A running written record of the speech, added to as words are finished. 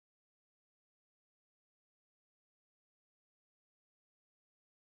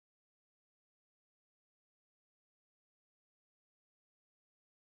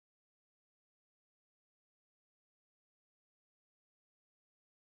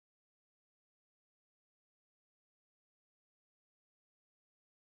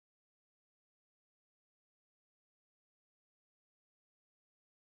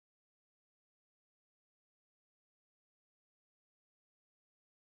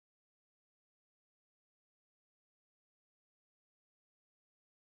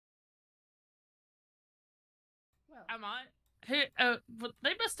Well, Am I? Who? But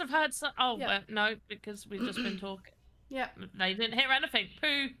they must have heard some. Oh, yeah. no, because we've just been talking. Yeah. They didn't hear anything.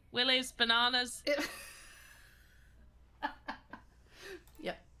 Poo, willies, bananas.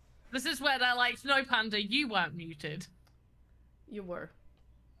 Yeah. This is where they're like, no, Panda, you weren't muted. You were.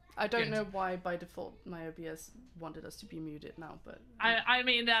 I don't Good. know why by default my OBS wanted us to be muted now, but I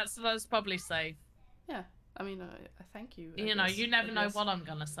mean that's probably safe. yeah. I mean, I thank you. You know, you never know what I'm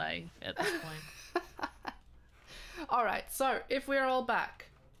gonna say at this point. All right. So if we're all back,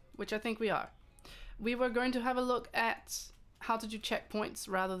 which I think we are, we were going to have a look at how to do checkpoints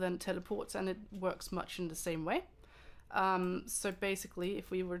rather than teleports, and it works much in the same way. So basically,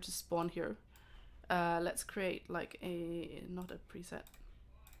 if we were to spawn here, let's create like not a preset,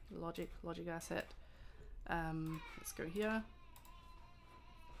 logic asset. Let's go here.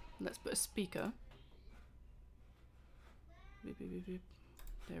 Let's put a speaker. Beep, beep, beep, beep.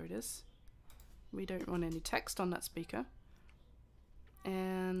 There it is. We don't want any text on that speaker.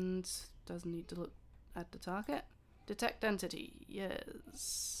 And doesn't need to look at the target. Detect entity,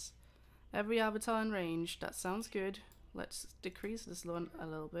 yes. Every avatar in range, that sounds good. Let's decrease this one a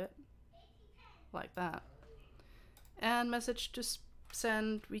little bit. Like that. And message to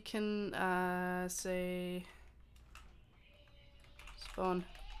send, we can say spawn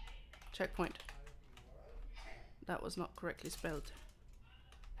checkpoint. That was not correctly spelled.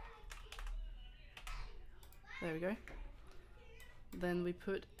 There we go. Then we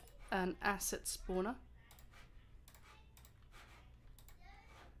put an asset spawner.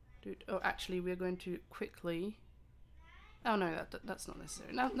 Dude, oh, actually, we're going to quickly. Oh no, that's not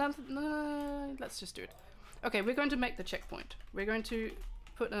necessary. No, let's just do it. Okay, we're going to make the checkpoint. We're going to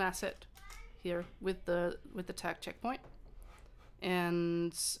put an asset here with the tag checkpoint,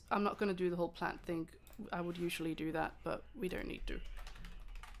 and I'm not going to do the whole plant thing. I would usually do that, but we don't need to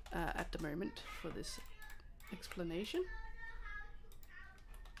at the moment for this explanation.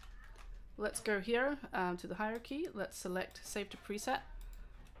 Let's go here to the hierarchy. Let's select save to preset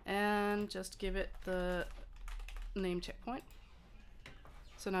and just give it the name checkpoint.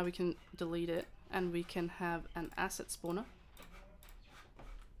 So now we can delete it and we can have an asset spawner.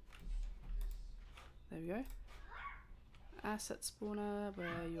 There we go. Asset spawner, where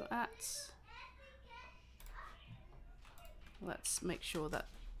are you at? Let's make sure that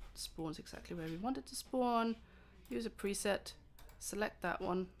spawns exactly where we want it to spawn. Use a preset, select that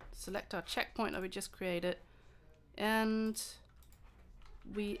one, select our checkpoint that we just created, and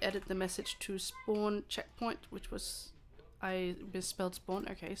we edit the message to spawn checkpoint, which was, I misspelled spawn.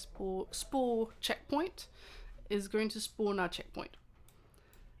 Okay, spore checkpoint is going to spawn our checkpoint.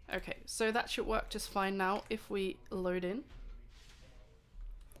 Okay, so that should work just fine now if we load in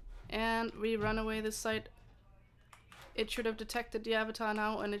and we run away this side. It should have detected the avatar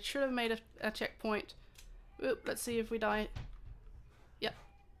now and it should have made a checkpoint. Oop, let's see if we die. Yep,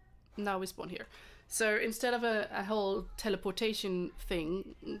 now we spawn here. So instead of a whole teleportation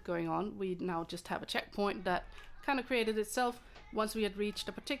thing going on, we now just have a checkpoint that kind of created itself once we had reached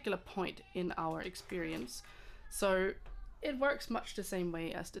a particular point in our experience. So it works much the same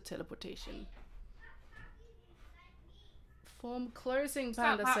way as the teleportation. Form closing,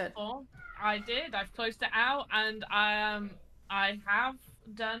 Panda said. I did. I've closed it out, and I have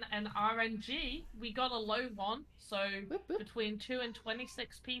done an RNG. We got a low one, so Whoop, whoop. Between 2 and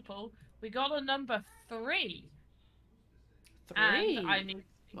 26 people, we got a number 3. 3. And I need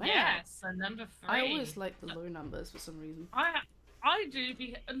yes, a number 3. I always like the low numbers for some reason. I do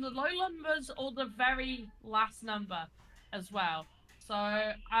the low numbers or the very last number as well.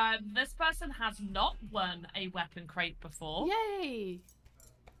 So this person has not won a weapon crate before. Yay!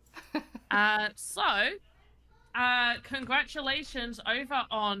 Congratulations over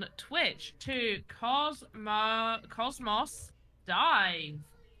on Twitch to Cosmos Dive,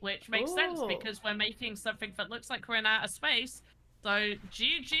 which makes sense because we're making something that looks like we're in outer space. So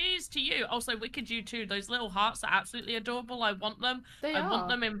GG's to you. Also, wicked you too. Those little hearts are absolutely adorable. I want them. I want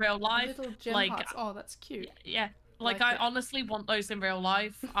them in real life. Little gem hearts. Oh, that's cute. Yeah. Like I honestly want those in real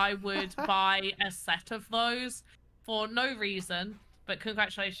life. I would buy a set of those for no reason. But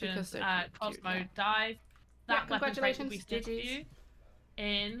congratulations, Cosmo Dive. That congratulations, will be sent to you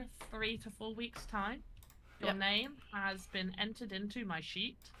in 3 to 4 weeks' time. Your name has been entered into my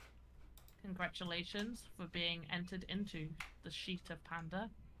sheet. Congratulations for being entered into the sheet of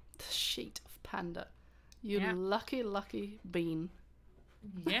Panda. The sheet of Panda. You lucky, lucky bean.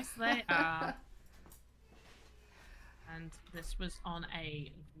 Yes, they are. And this was on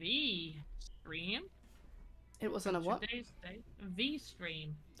a V stream. It was on a what? V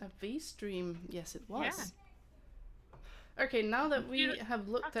stream. A V stream, yes it was. Yeah. Okay, now that we have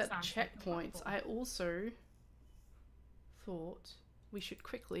looked at checkpoints, I also thought we should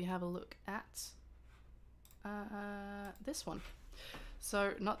quickly have a look at this one.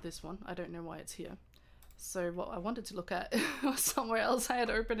 So, not this one. I don't know why it's here. So what I wanted to look at was somewhere else. I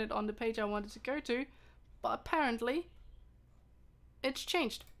had opened it on the page I wanted to go to, but apparently it's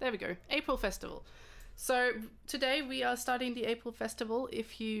changed. There we go. April Festival. So today we are starting the April Festival.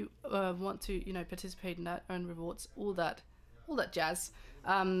 If you want to, you know, participate in that, earn rewards, all that jazz.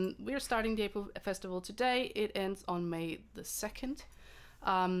 We're starting the April Festival today. It ends on May the 2nd.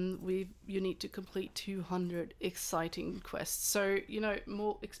 You need to complete 200 exciting quests. So, you know,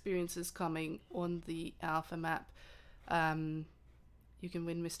 more experiences coming on the alpha map. You can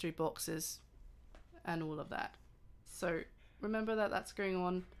win mystery boxes and all of that. So remember that that's going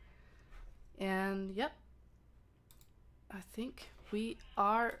on. And yep, I think we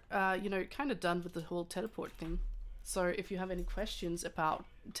are, you know, kind of done with the whole teleport thing. So if you have any questions about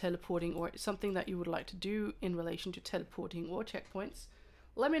teleporting or something that you would like to do in relation to teleporting or checkpoints,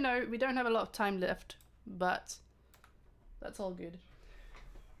 let me know. We don't have a lot of time left, but that's all good.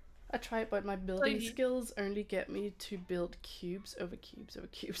 I tried, but my building skills only get me to build cubes over cubes over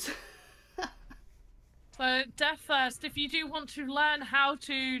cubes. So, Death First, if you do want to learn how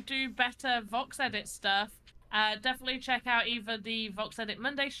to do better VoxEdit stuff, definitely check out either the VoxEdit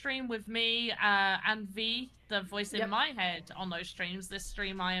Monday stream with me and V, the voice in my head on those streams. This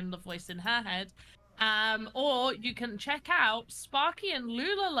stream, I am the voice in her head. Or you can check out Sparky and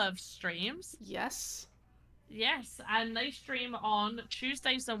Lulalov's streams. Yes. Yes, and they stream on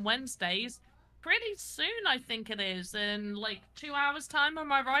Tuesdays and Wednesdays pretty soon, I think it is. In like 2 hours' time,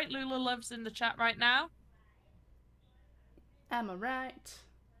 am I right? Lulalov's in the chat right now. Am I right?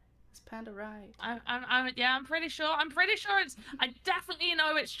 Is Panda right? I'm pretty sure. I'm pretty sure it's. I definitely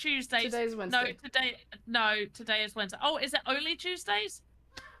know it's Tuesdays. Today's Wednesday. Today is Wednesday. Oh, is it only Tuesdays?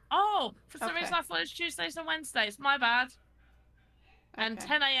 Oh, for some reason I thought it was Tuesdays and Wednesdays. My bad. And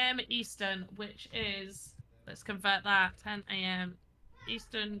 10 a.m. Eastern, which is, let's convert that, 10 a.m.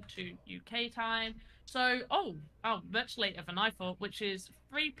 Eastern to UK time. So, much later than I thought, which is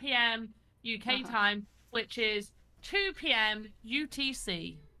 3 p.m. UK time, which is 2 p.m.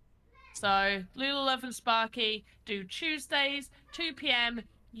 UTC. So, Lulalove and Sparky do Tuesdays, 2 p.m.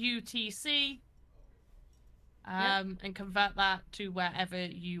 UTC. And convert that to wherever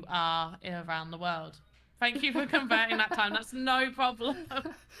you are around the world. Thank you for converting that time. That's no problem.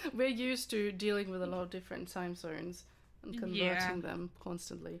 We're used to dealing with a lot of different time zones and converting them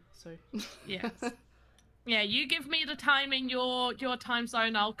constantly. So yes. Yeah, you give me the time in your time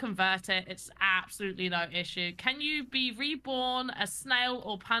zone, I'll convert it. It's absolutely no issue. Can you be reborn a snail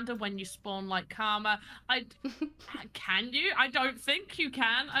or panda when you spawn like Karma? Can you? I don't think you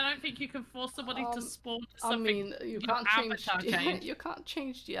can. I don't think you can force somebody to spawn something. I mean, you can't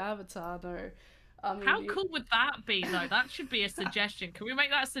change the avatar, no. I mean, how cool would that be, though? That should be a suggestion. Can we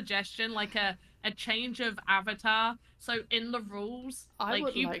make that a suggestion, like a change of avatar? So in the rules, I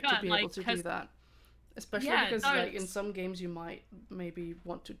would like to be able to do that. Especially because like in some games you might maybe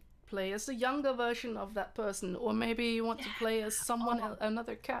want to play as a younger version of that person, or maybe you want to play as someone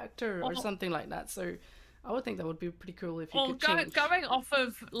another character or something like that. So I would think that would be pretty cool if you could change. Going off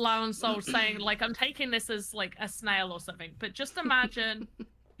of Lion Soul saying like I'm taking this as like a snail or something, but just imagine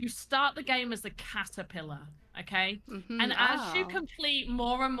you start the game as a caterpillar, okay? And as you complete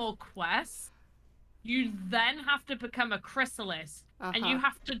more and more quests, you then have to become a chrysalis. And you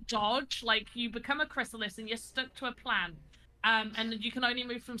have to dodge, like you become a chrysalis and you're stuck to a plant. And you can only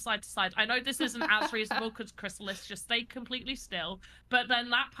move from side to side. I know this isn't as reasonable because chrysalis just stay completely still. But then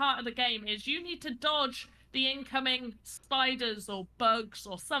that part of the game is you need to dodge the incoming spiders or bugs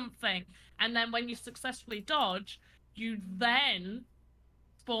or something. And then when you successfully dodge, you then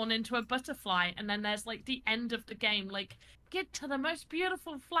spawn into a butterfly. And then there's like the end of the game. Like, get to the most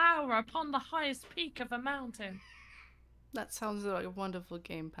beautiful flower upon the highest peak of a mountain. That sounds like a wonderful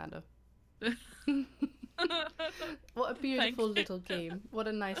game, Panda. What a beautiful little game. What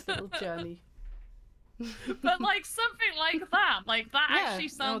a nice little journey. But like something like that. Like that actually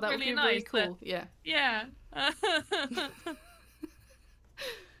sounds really nice. Really cool. Yeah. Yeah.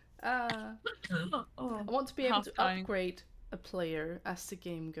 I want to be able to upgrade a player as the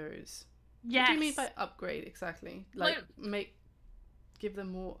game goes. Yes. What do you mean by upgrade exactly? Like give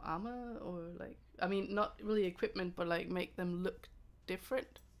them more armor, or like, I mean, not really equipment, but like make them look different?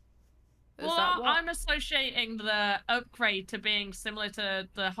 I'm associating the upgrade to being similar to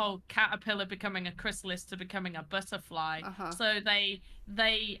the whole caterpillar becoming a chrysalis to becoming a butterfly. So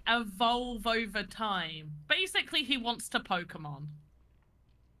they evolve over time. Basically, he wants to Pokemon.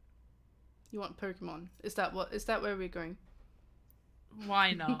 You want Pokemon? Is that where we're going?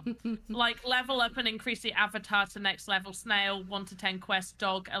 Why not? Like, level up and increase the avatar to next level. Snail, 1 to 10 quests.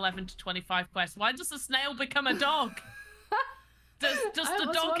 Dog, 11 to 25 quests. Why does the snail become a dog? Does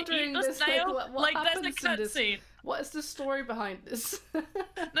the dog eat the snail? Like, there's a cutscene. What is the story behind this? No.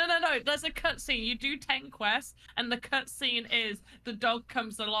 There's a cutscene. You do 10 quests, and the cutscene is the dog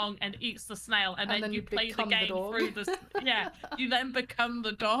comes along and eats the snail, and then you play the game through the. Yeah, you then become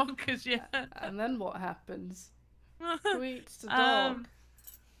the dog, cause yeah. And then what happens? Who eats the dog?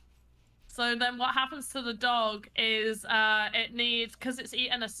 So then what happens to the dog is it needs, because it's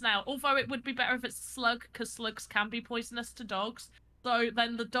eaten a snail, although it would be better if it's a slug, because slugs can be poisonous to dogs. So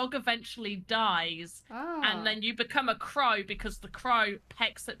then the dog eventually dies, and then you become a crow because the crow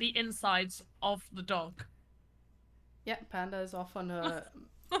pecks at the insides of the dog. Yeah, Panda is off on her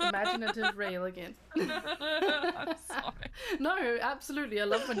imaginative rail again. I'm sorry. No, absolutely. I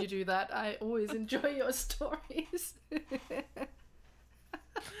love when you do that. I always enjoy your stories.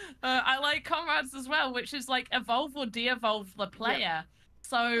 I like comrades as well, which is like evolve or de-evolve the player. Yeah.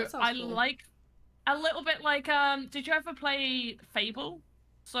 So I cool. Like a little bit like did you ever play Fable?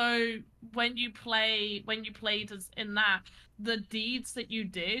 So when you played as in that, the deeds that you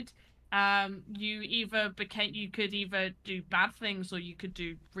did, you could either do bad things or you could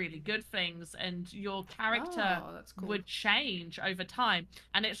do really good things, and your character cool. would change over time.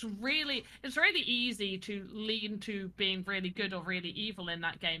 And it's really easy to lean to being really good or really evil in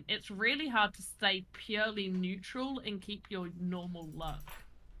that game. It's really hard to stay purely neutral and keep your normal luck.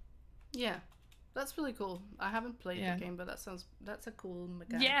 Yeah. That's really cool. I haven't played the game, but that's a cool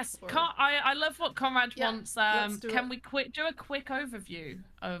mechanic. Yes, I love what Conrad wants. Can we do a quick overview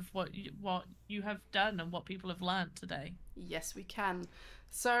of what you have done and what people have learned today? Yes, we can.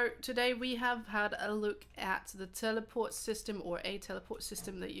 So today we have had a look at the teleport system, or a teleport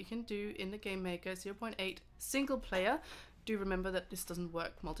system that you can do in the Game Maker 0.8 single player. Do remember that this doesn't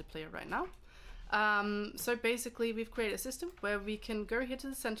work multiplayer right now. So basically we've created a system where we can go here to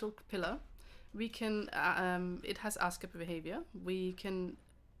the central pillar. We can, it has ASCII behavior, we can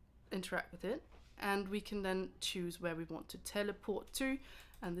interact with it, and we can then choose where we want to teleport to,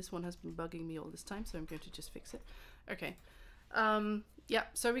 and this one has been bugging me all this time, so I'm going to just fix it. Okay, yeah,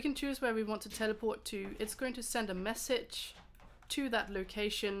 so we can choose where we want to teleport to. It's going to send a message to that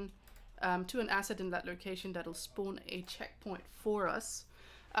location, to an asset in that location that'll spawn a checkpoint for us.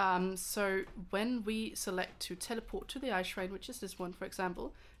 So when we select to teleport to the ice shrine, which is this one for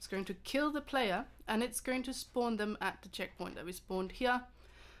example, it's going to kill the player and it's going to spawn them at the checkpoint that we spawned here,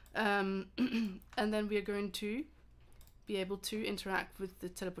 and then we are going to be able to interact with the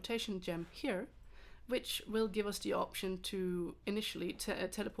teleportation gem here, which will give us the option to initially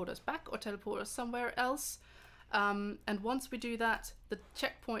teleport us back or teleport us somewhere else. And once we do that, the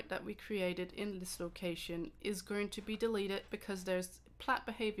checkpoint that we created in this location is going to be deleted because there's plat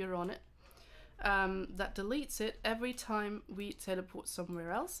behavior on it that deletes it every time we teleport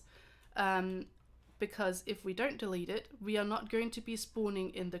somewhere else, because if we don't delete it, we are not going to be spawning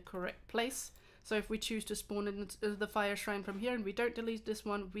in the correct place. So if we choose to spawn in the fire shrine from here and we don't delete this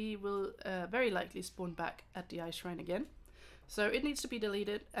one, we will very likely spawn back at the ice shrine again. So it needs to be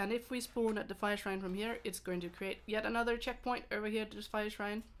deleted, and if we spawn at the fire shrine from here, it's going to create yet another checkpoint over here to this fire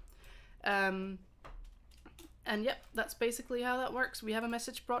shrine. And yep, that's basically how that works. We have a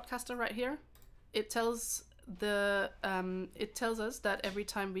message broadcaster right here. It tells us that every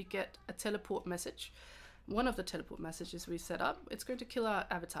time we get a teleport message, one of the teleport messages we set up, it's going to kill our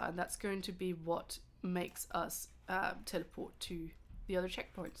avatar, and that's going to be what makes us teleport to the other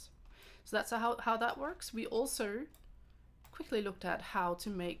checkpoints. So that's how that works. We also quickly looked at how to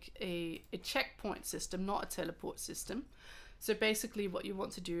make a checkpoint system, not a teleport system. So basically what you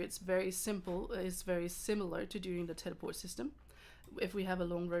want to do, it's very simple, it's very similar to doing the teleport system. If we have a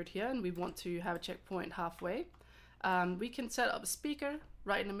long road here and we want to have a checkpoint halfway, we can set up a speaker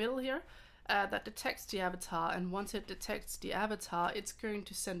right in the middle here that detects the avatar, and once it detects the avatar, it's going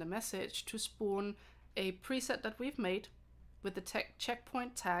to send a message to spawn a preset that we've made with the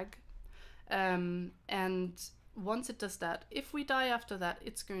checkpoint tag, and once it does that, if we die after that,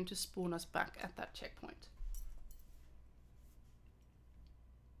 it's going to spawn us back at that checkpoint.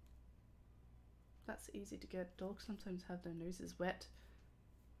 That's easy to get. Dogs sometimes have their noses wet.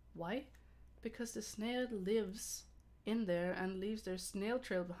 Why? Because the snail lives in there and leaves their snail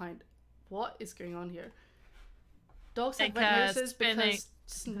trail behind. What is going on here? Dogs have wet noses because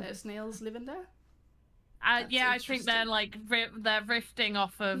snails live in there? Yeah, I think they're like they're rifting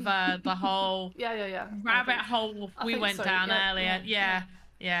off of the whole rabbit hole we went down earlier. Yeah.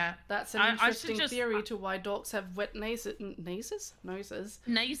 That's an interesting theory to why dogs have wet noses. Noses?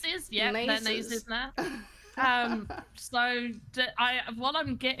 Noses, yeah, their noses now. So what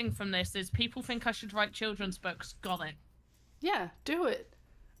I'm getting from this is people think I should write children's books. Got it. Yeah, do it.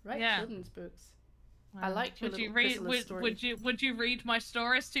 Write children's books. I like your little chrysalis story. Would you read my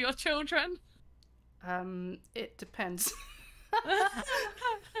stories to your children? It depends.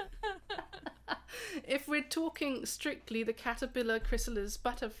 If we're talking strictly the caterpillar, chrysalis,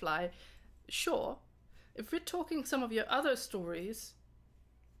 butterfly, sure. If we're talking some of your other stories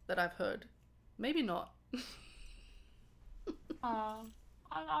that I've heard, maybe not.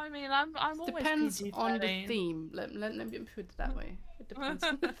 I mean, I'm always depends on the theme. Let me put it that way. It depends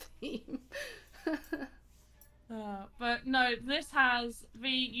on the theme. But no,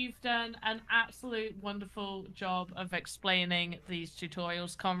 you've done an absolute wonderful job of explaining these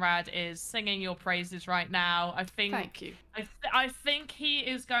tutorials. Conrad is singing your praises right now. Thank you. I think he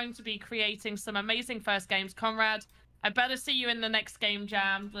is going to be creating some amazing first games. Conrad, I better see you in the next game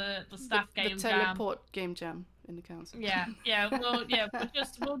jam, the staff game jam. The teleport game jam in the council.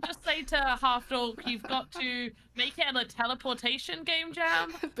 We'll just say to Half Dork, you've got to make it a teleportation game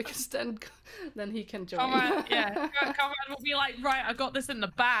jam. Because then he can join. Conrad will be like, right, I got this in the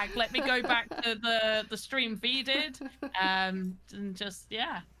bag. Let me go back to the stream V did, and just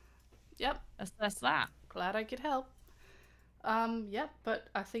Yep. Assess that. Glad I could help. But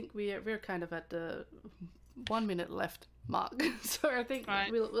I think we're kind of at the 1 minute left mark, so I think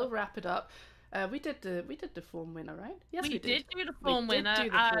we'll wrap it up. We did the form winner, right? Yes, we did do the form winner.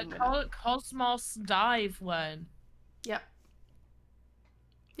 Cosmos Dive won. Yep.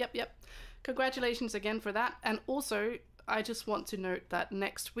 Congratulations again for that. And also, I just want to note that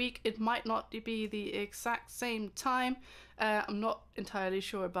next week it might not be the exact same time. I'm not entirely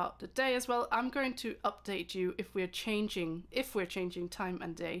sure about the day as well. I'm going to update you if we're changing time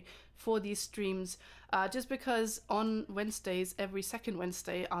and day for these streams. Just because on Wednesdays, every second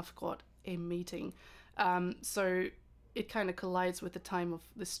Wednesday, I've got a meeting. So it kind of collides with the time of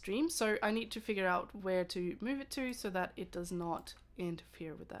the stream. So I need to figure out where to move it to so that it does not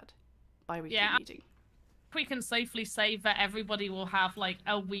interfere with that bi-weekly meeting. We can safely say that everybody will have like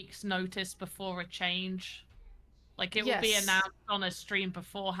a week's notice before a change. Like it will be announced on a stream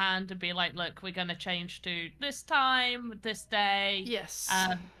beforehand and be like, look, we're going to change to this time, this day. Yes.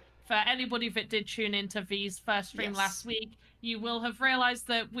 For anybody that did tune into V's first stream last week, you will have realized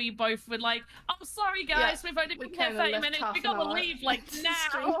that we both were like, oh, sorry, guys, we've only been here 30 minutes. We got to leave like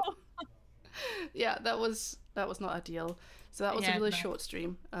now. Yeah, that was not ideal. So that was a really short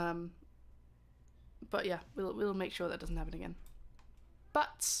stream. But yeah, we'll make sure that doesn't happen again.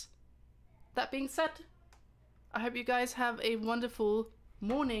 But that being said, I hope you guys have a wonderful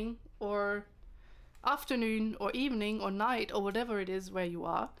morning or afternoon or evening or night or whatever it is where you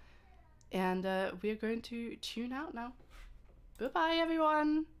are. And we're going to tune out now. Goodbye,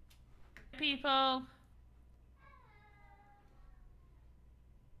 everyone. People. Are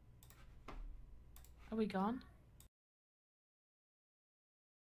we gone?